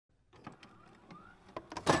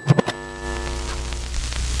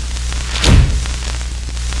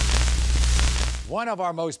One of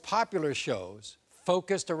our most popular shows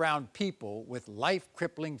focused around people with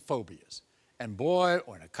life-crippling phobias. And boy,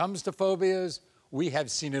 when it comes to phobias, we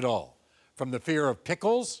have seen it all. From the fear of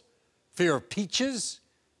pickles, fear of peaches,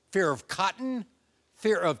 fear of cotton,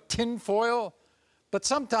 fear of tinfoil. But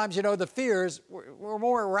sometimes, you know, the fears were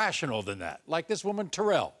more irrational than that. Like this woman,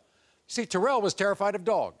 Terrell. See, Terrell was terrified of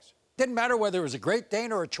dogs. Didn't matter whether it was a Great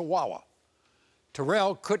Dane or a Chihuahua.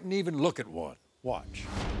 Terrell couldn't even look at one. Watch.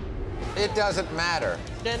 It doesn't matter.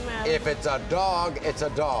 Doesn't matter. If it's a dog, it's a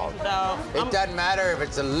dog. Dog. It doesn't matter if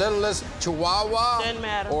it's the littlest Chihuahua Doesn't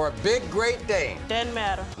matter. or a big Great Dane. Doesn't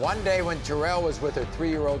matter. One day when Terrell was with her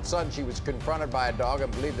 3-year-old son, she was confronted by a dog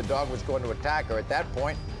and believed the dog was going to attack her. At that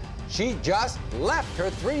point, she just left her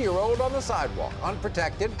 3-year-old on the sidewalk,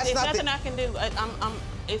 unprotected. There's nothing I can do.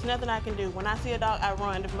 It's nothing I can do. When I see a dog, I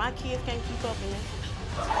run. If my kids can't keep up in it,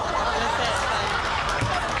 that's that.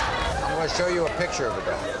 I'm going to show you a picture of a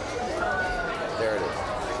dog. There it is.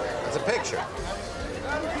 It's a picture.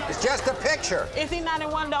 It's just a picture. Is he not in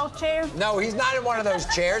one of those chairs? No, he's not in one of those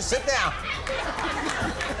chairs. Sit down.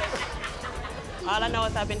 All I know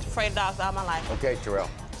is I've been afraid of dogs all my life. Okay, Terrell,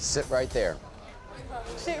 sit right there.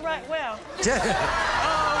 Sit right well. Oh, no,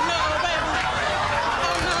 baby.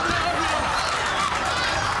 Oh, no, no, no.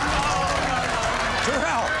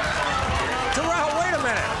 Terrell, wait a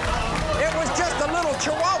minute. It was just a little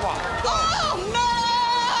Chihuahua. Oh, no!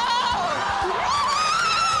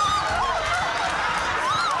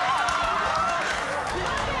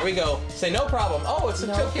 Here we go. Say no problem. Oh, it's so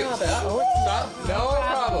cute. Say, stop. No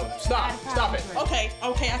problem. Stop. Stop it. Okay,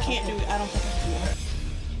 I can't do it. I don't think I can do it.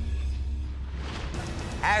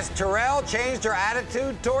 Has Terrell changed her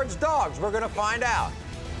attitude towards dogs? We're going to find out.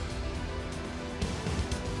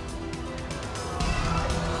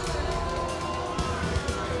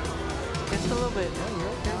 Just a little bit. Oh, you're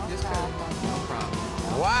okay. Just go. No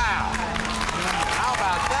problem. Wow. How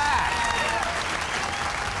about that?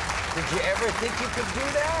 Did you ever think you could do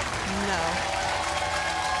that? No.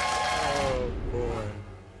 Oh, boy.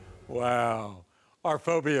 Wow. Our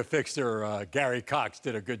phobia fixer, Gary Cox,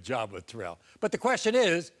 did a good job with Terrell. But the question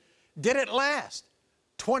is, did it last?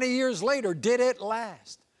 20 years later, did it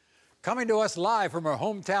last? Coming to us live from her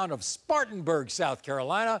hometown of Spartanburg, South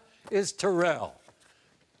Carolina, is Terrell.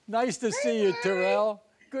 Nice to see you, Terrell.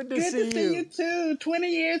 Good to see you. Good to see you, too. 20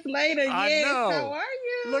 years later, I yes. know. How are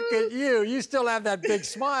you? Look at you. You still have that big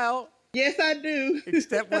smile. Yes, I do.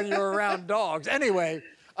 Except when you're around dogs. Anyway,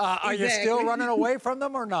 are you still running away from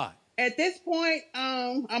them or not? At this point,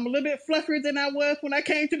 I'm a little bit fluffier than I was when I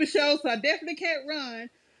came to the show, so I definitely can't run.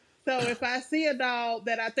 So if I see a dog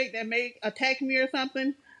that I think that may attack me or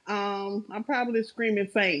something, I'm probably screaming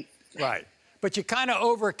faint. Right. But you kind of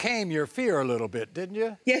overcame your fear a little bit, didn't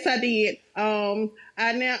you? Yes, I did. I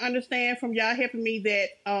now understand from y'all helping me that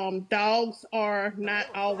dogs are not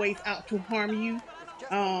always out to harm you.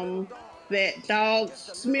 That dogs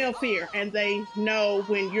smell fear and they know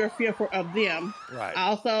when you're fearful of them. Right. I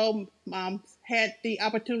also had the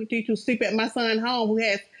opportunity to sleep at my son's home, who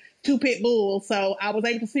has 2 pit bulls. So I was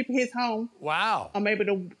able to sleep at his home. Wow. I'm able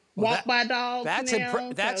to walk by dogs.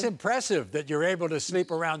 That's impressive that you're able to sleep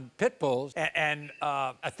around pit bulls. And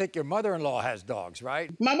I think your mother-in-law has dogs, right?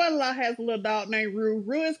 My mother-in-law has a little dog named Rue.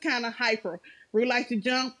 Rue is kind of hyper. Rue likes to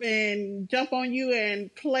jump on you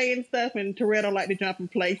and play and stuff, and Terrell don't like to jump and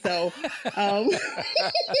play. So, well,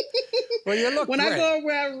 you look when great. I go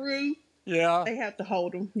around Rue, yeah, they have to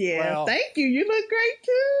hold him. Yeah, well, thank you. You look great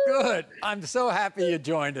too. Good. I'm so happy you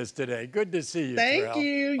joined us today. Good to see you. Thank Terrell.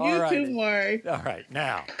 you. You too, Maury. All right,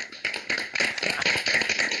 now,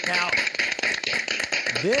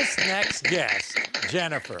 this next guest,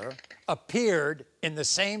 Jennifer, appeared in the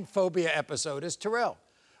same phobia episode as Terrell.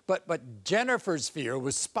 But Jennifer's fear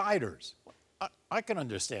was spiders. I can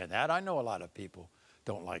understand that. I know a lot of people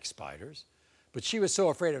don't like spiders. But she was so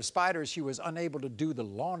afraid of spiders, she was unable to do the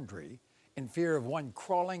laundry in fear of one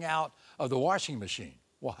crawling out of the washing machine.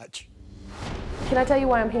 Watch. Can I tell you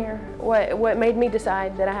why I'm here? What made me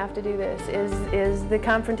decide that I have to do this is the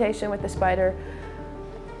confrontation with the spider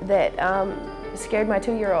that scared my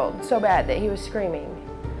 2-year-old so bad that he was screaming.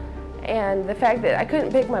 And the fact that I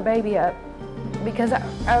couldn't pick my baby up because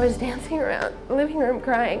I was dancing around the living room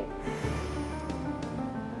crying.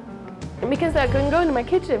 And because I couldn't go into my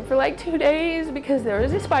kitchen for like 2 days because there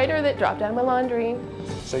was a spider that dropped out of my laundry.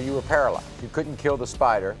 So you were paralyzed. You couldn't kill the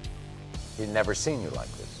spider. He'd never seen you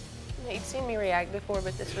like this. He'd seen me react before,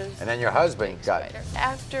 but this was... And then your husband got... Spider.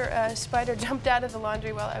 After a spider jumped out of the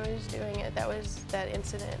laundry while I was doing it, that was that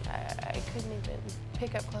incident. I couldn't even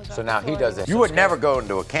pick up clothes off So the now floor. he does it. You would never go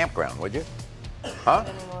into a campground, would you? Huh? Not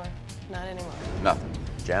anymore. Not anymore. Nothing.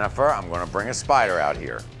 Jennifer, I'm going to bring a spider out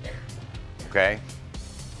here. okay?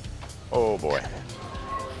 Oh boy.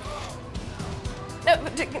 No,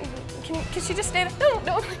 can she just stay there?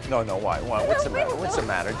 No. No, why? What's the matter? What's the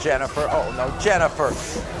matter? Jennifer, oh no, Jennifer.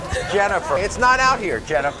 Jennifer, it's not out here,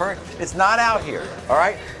 Jennifer. It's not out here, all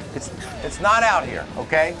right? It's not out here,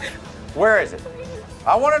 okay? Where is it?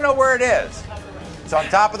 I want to know where it is. It's on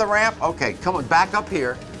top of the ramp? Okay, come on, back up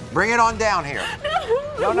here. Bring it on down here.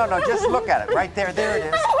 No, just look at it. Right there, there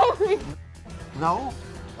it is. No?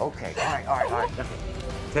 Okay, all right.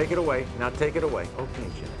 Take it away. Now take it away. Okay,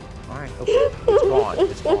 Jim. All right, okay.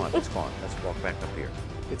 It's gone. Let's walk back up here.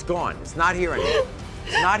 It's gone. It's not here anymore.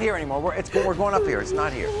 It's not here anymore. We're going up here. It's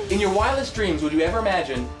not here. In your wildest dreams, would you ever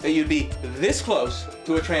imagine that you'd be this close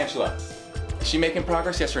to a tarantula? Is she making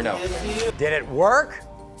progress, yes or no? Did it work?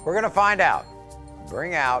 We're gonna find out.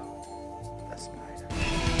 Bring out the spider.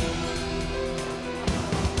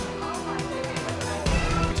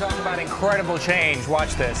 We talked about incredible change.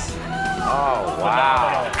 Watch this. Oh,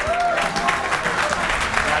 wow.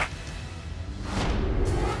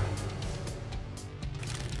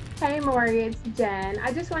 Hey Maury, it's Jen.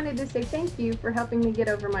 I just wanted to say thank you for helping me get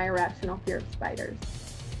over my irrational fear of spiders.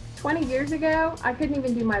 20 years ago, I couldn't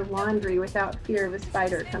even do my laundry without fear of a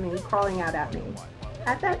spider coming crawling out at me.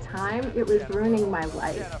 At that time, it was ruining my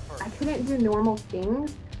life. I couldn't do normal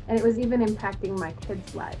things, and it was even impacting my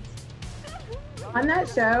kids' lives. On that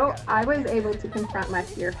show, I was able to confront my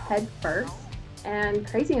fear head first, and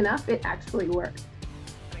crazy enough, it actually worked.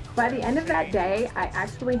 By the end of that day, I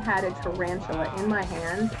actually had a tarantula in my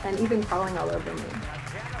hands and even crawling all over me.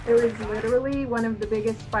 It was literally one of the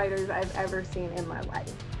biggest spiders I've ever seen in my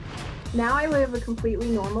life. Now I live a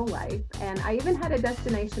completely normal life, and I even had a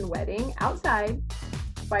destination wedding outside.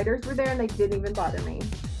 Spiders were there and they didn't even bother me.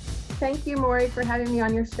 Thank you, Maury, for having me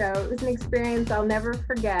on your show. It was an experience I'll never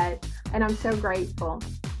forget, and I'm so grateful.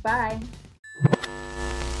 Bye.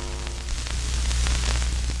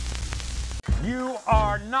 You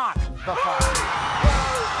are not the fire.